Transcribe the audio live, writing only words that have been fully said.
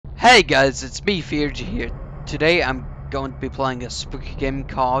Hey guys, it's me, Fearagen here. Today I'm going to be playing a spooky game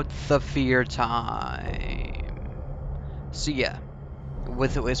called The Fear Time. So yeah,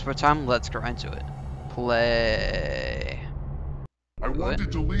 with the waste more time, let's get right into it. Play. I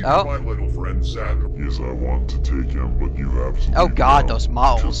wanted to leave Oh. my little friend sad. Yes, I want to take him, but you absolutely Oh god, don't. those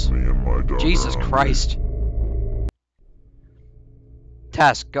models. Just me and my daughter Jesus hungry. Christ.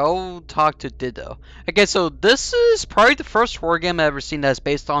 Task, go talk to Dido. Okay, so this is probably the first horror game I've ever seen that's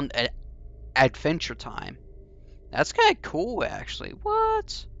based on Adventure Time. That's kind of cool, actually.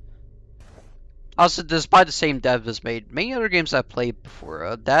 What? Also, this is by the same dev as made many other games I've played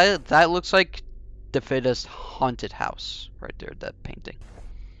before. That looks like the fittest haunted house right there. That painting.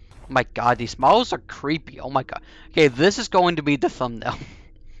 Oh my god, these models are creepy. Oh my god. Okay, this is going to be the thumbnail.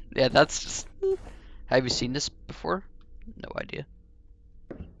 Yeah, that's just. Have you seen this before? No idea.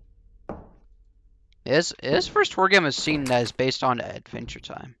 It is first horror game I've seen that is based on Adventure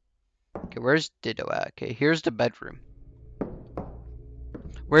Time. Okay, where's Dido at? Okay, here's the bedroom.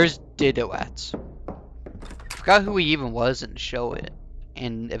 Where's Dido at? I forgot who he even was and show it,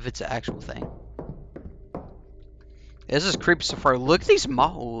 and if it's an actual thing. This is creepy so far. Look at these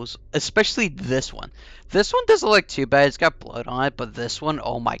models, especially this one. This one doesn't look too bad. It's got blood on it, but this one,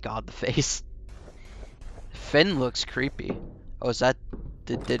 oh my god, the face. Finn looks creepy. Oh, is that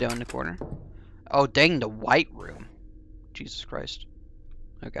the Dido in the corner? Oh, dang, the white room. Jesus Christ.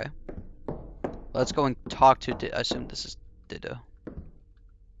 Okay. Let's go and talk to Dido. I assume this is Dido.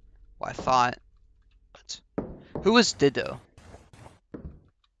 Well, I thought. But who is Dido?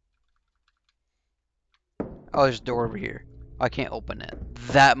 Oh, there's a door over here. I can't open it.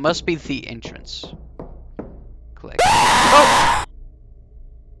 That must be the entrance. Click. Oh!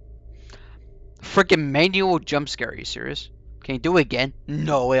 Freaking manual jump scare. Are you serious? Can you do it again?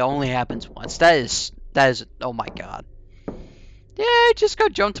 No, it only happens once. That is. Oh my god. Yeah, I just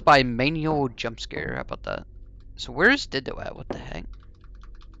got jumped by a manual jump scare. How about that? So where's Dido at? What the heck?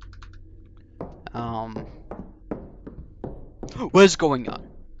 What is going on?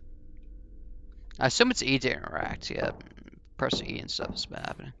 I assume it's E to interact. Yeah, press E and stuff has been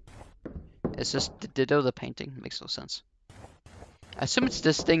happening. Is this Dido the painting? Makes no sense. I assume it's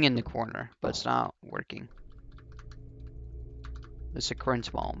this thing in the corner, but it's not working. It's according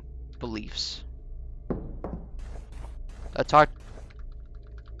to my own beliefs.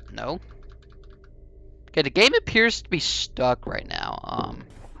 No. Okay, the game appears to be stuck right now.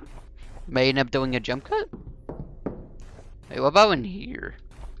 May end up doing a jump cut? Hey, what about in here?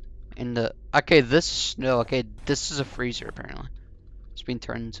 In the... Okay, this is snow. Okay, this is a freezer, apparently. It's being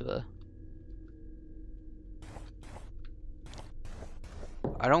turned into a...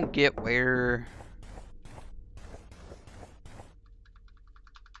 I don't get where...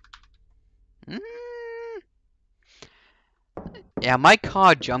 Yeah, I might call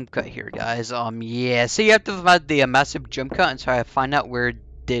a jump cut here, guys. Yeah. So you have to have the massive jump cut and try to find out where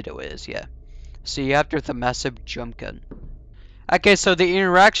Dido is. Yeah. So you have to have the massive jump cut. Okay, so the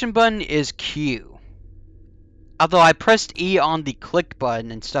interaction button is Q. Although I pressed E on the click button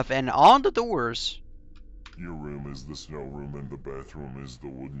and stuff, and on the doors. Your room is the snow room and the bathroom is the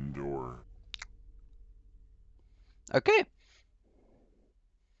wooden door. Okay.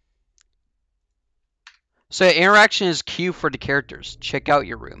 So interaction is Q for the characters. Check out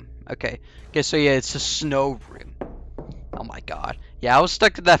your room. Okay. Okay, so yeah, it's a snow room. Oh my god. Yeah, I was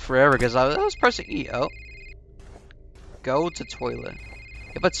stuck to that forever because I was pressing E. Oh. Go to toilet.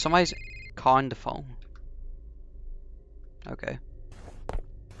 Yeah, but somebody's calling the phone. Okay.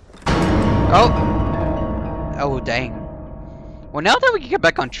 Oh! Oh, dang. Well, now that we can get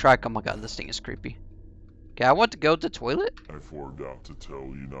back on track, oh my god, this thing is creepy. Okay, I want to go to the toilet. I forgot to tell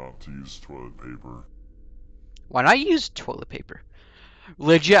you not to use toilet paper. Why not use toilet paper?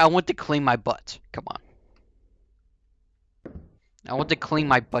 Legit, I want to clean my butt. Come on. I want to clean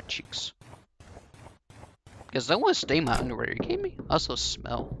my butt cheeks. Because I want to stain my underwear. Are you kidding me? Also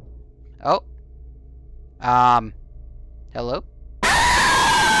smell. Oh. Hello?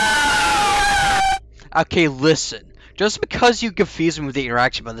 Okay, listen. Just because you confuse me with the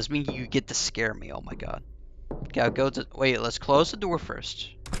interaction button doesn't mean you get to scare me. Oh my god. Okay, I'll go to... Wait, let's close the door first.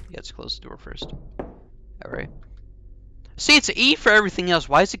 Yeah, let's close the door first. Alright. See, it's E for everything else.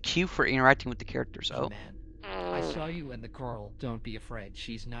 Why is it Q for interacting with the characters? Oh. Man. I saw you and the girl. Don't be afraid.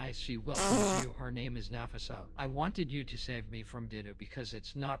 She's nice. She welcomes you. Her name is Nafisa. I wanted you to save me from Dido because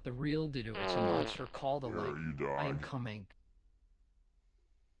it's not the real Dido. It's a monster called a lake. I am coming.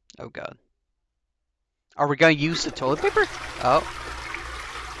 Oh god. Are we gonna use the toilet paper? Oh.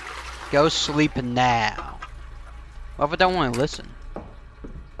 Go sleep now. What if I don't want to listen?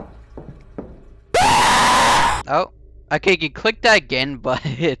 Oh. Okay, you can click that again, but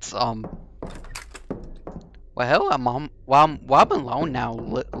it's Well, hell, I'm alone now.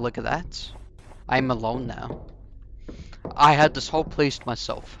 Look at that. I'm alone now. I had this whole place to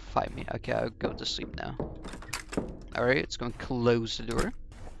myself. Fight me. Okay, I'll go to sleep now. Alright, it's going to close the door.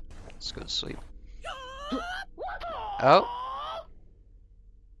 Let's go to sleep. Oh.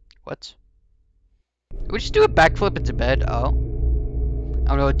 What? Did we just do a backflip into bed? Oh.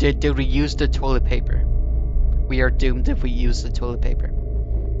 Oh no, did we use the toilet paper? We are doomed if we use the toilet paper.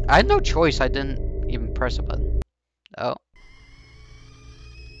 I had no choice. I didn't even press a button. Oh.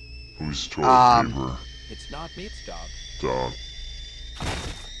 Whose toilet paper? It's not me, it's dog. Dog.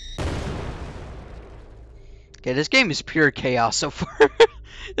 Okay, this game is pure chaos so far.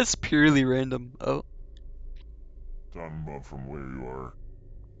 It's purely random. Oh. Down above from where you are.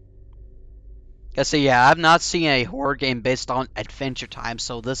 So yeah, I've not seen a horror game based on Adventure Time,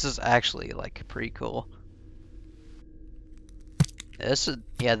 so this is actually like pretty cool. This is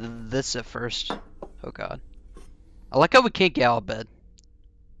this is a first. Oh god. I like how we can't get out of bed.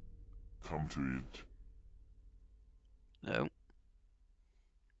 Come to eat. No.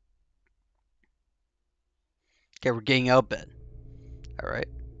 Okay, we're getting out of bed. Alright.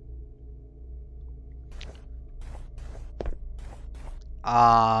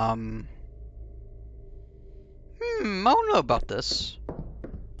 I don't know about this.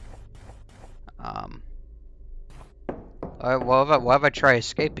 What if I try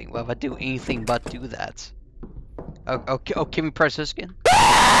escaping? What if I do anything but do that? Oh, can we press this again?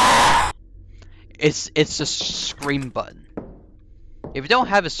 It's a scream button. If you don't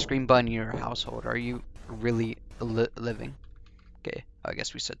have a scream button in your household, are you really living? Okay, I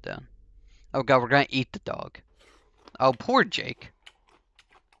guess we sit down. Oh god, we're gonna eat the dog. Oh, poor Jake.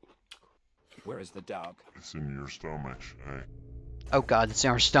 Where is the dog? It's in your stomach, eh? Oh god, it's in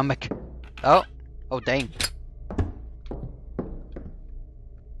our stomach. Oh dang.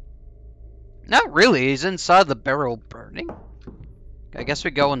 Not really, he's inside the barrel burning. I guess we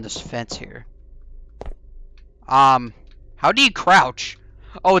go on this fence here. How do you crouch?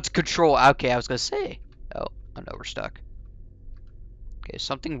 Oh, it's control. Okay, I was gonna say. Oh no, we're stuck. Okay,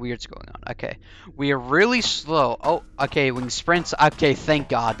 something weird's going on. Okay, we are really slow. Oh, okay, we can sprint. Okay, thank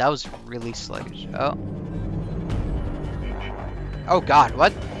God. That was really sluggish. Oh. Oh God,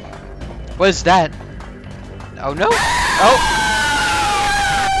 what? What is that? Oh no. Oh.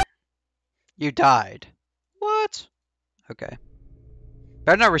 You died. What? Okay.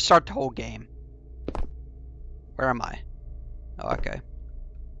 Better not restart the whole game. Where am I? Oh, okay.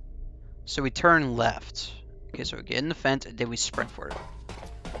 So we turn left. Okay, so we get in the fence and then we sprint for it.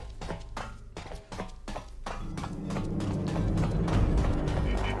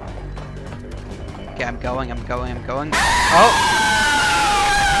 Okay, I'm going.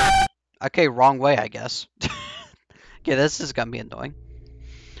 Oh! Okay, wrong way, I guess. Okay, this is gonna be annoying.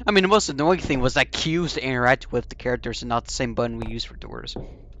 I mean, the most annoying thing was that Q's to interact with the characters and not the same button we use for doors.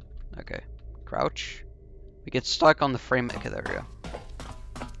 Okay, crouch. We get stuck on the frame. Okay, there we go.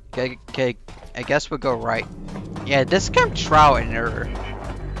 Okay, I guess we'll go right. Yeah, this can trial and error.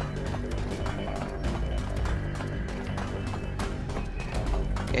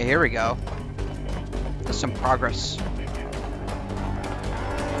 Okay, here we go. There's some progress.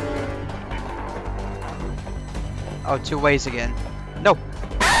 Oh, 2 ways again. No.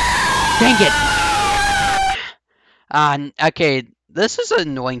 Dang it! Okay, this is an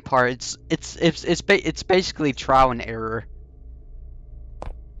annoying part. It's basically trial and error.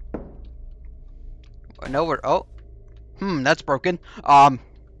 No, we're that's broken. Yeah,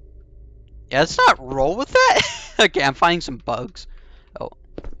 let's not roll with that. Okay, I'm finding some bugs. Oh,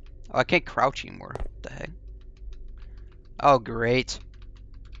 I can't crouch anymore. What the heck? Oh, great.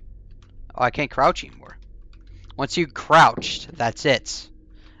 Oh, I can't crouch anymore. Once you crouched, that's it.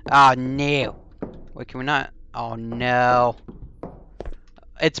 Oh no. Wait, can we not? Oh no.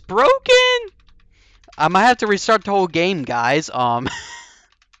 It's broken! I might have to restart the whole game, guys. I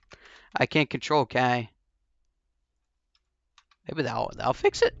can't control, can I? Maybe that'll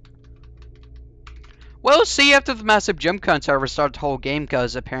fix it. Well, see, after the massive jump cuts, I restarted the whole game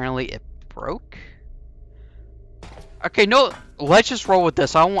because apparently it broke. Okay, no, let's just roll with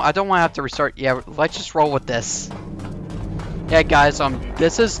this. I don't want to have to restart. Yeah, let's just roll with this. Yeah, guys,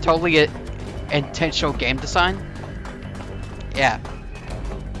 this is totally an intentional game design. Yeah.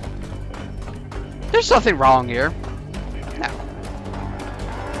 There's nothing wrong here. No.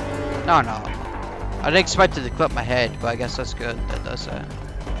 No. I didn't expect it to clip my head, but I guess that's good. That does that.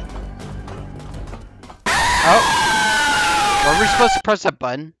 Oh! Were we supposed to press that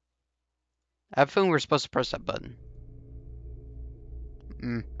button? I have a feeling we're supposed to press that button.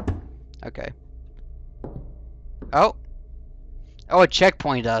 Okay. Oh. Oh, a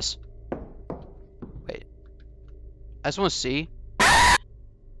checkpoint us. Wait. I just want to see.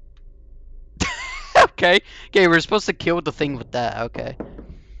 Okay. Okay, we're supposed to kill the thing with that. Okay.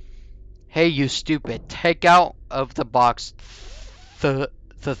 Hey, you stupid. Take out of the box the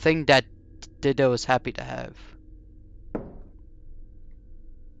thing that Dido is happy to have.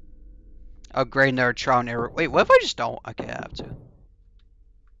 Oh, great, another trial and error. Wait, what if I just don't? Okay, I have to.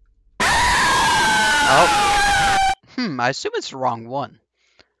 Oh. I assume it's the wrong one.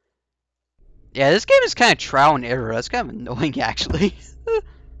 Yeah, this game is kind of trial and error. That's kind of annoying, actually.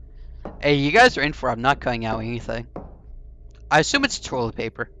 Hey, you guys are in for it. I'm not cutting out anything. I assume it's toilet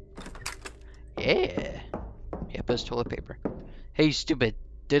paper. Yeah. Yep, it's toilet paper. Hey, you stupid.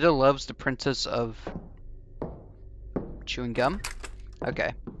 Dido loves the princess of chewing gum?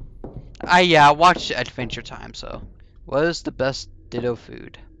 Okay. Yeah, I watched Adventure Time, so. What is the best Dido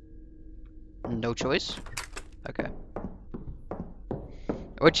food? No choice? Okay.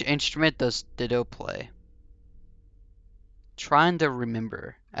 Which instrument does Dido play? Trying to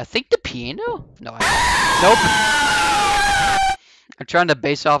remember. I think the piano? No, nope. I'm trying to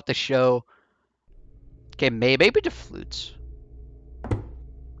base off the show. Okay, maybe the flutes.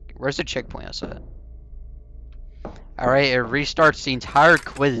 Where's the checkpoint I set? Alright, it restarts the entire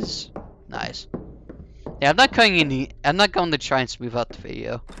quiz. Nice. Yeah, I'm not going to try and smooth out the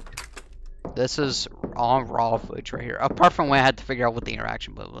video. This is all raw footage right here. Apart from when I had to figure out what the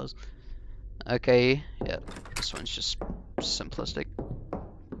interaction button was. Okay, yeah. This one's just simplistic.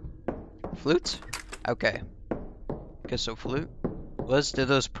 Flute? Okay. Okay, so flute. What is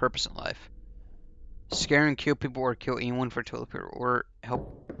Dido's purpose in life? Scare and kill people or kill anyone for toilet paper or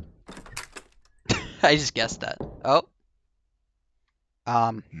help. I just guessed that. Oh.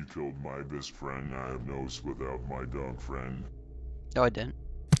 You killed my best friend. I have nose without my dog friend. No, I didn't.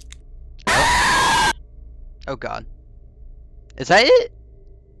 Oh. Oh god. Is that it?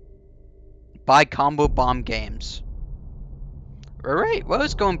 Buy combo bomb games. Alright, well,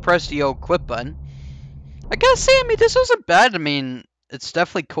 let's go and press the old quit button. I gotta say, I mean, this wasn't bad. I mean, it's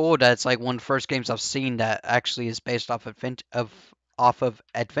definitely cool that it's like one of the first games I've seen that actually is based off of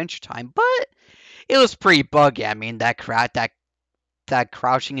Adventure Time, but it was pretty buggy. I mean, that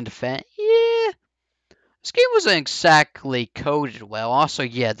crouching in defense, yeah. This game wasn't exactly coded well. Also,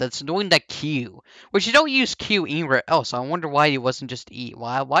 yeah, that's annoying that Q, which you don't use Q anywhere else. I wonder why it wasn't just E.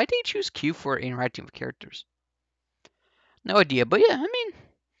 Why did you choose Q for interacting with characters? No idea, but yeah, I mean,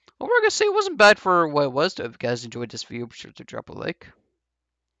 overall, I gotta say it wasn't bad for what it was. If you guys enjoyed this video, be sure to drop a like,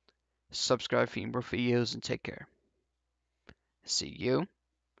 subscribe for more videos, and take care. See you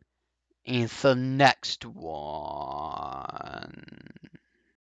in the next one.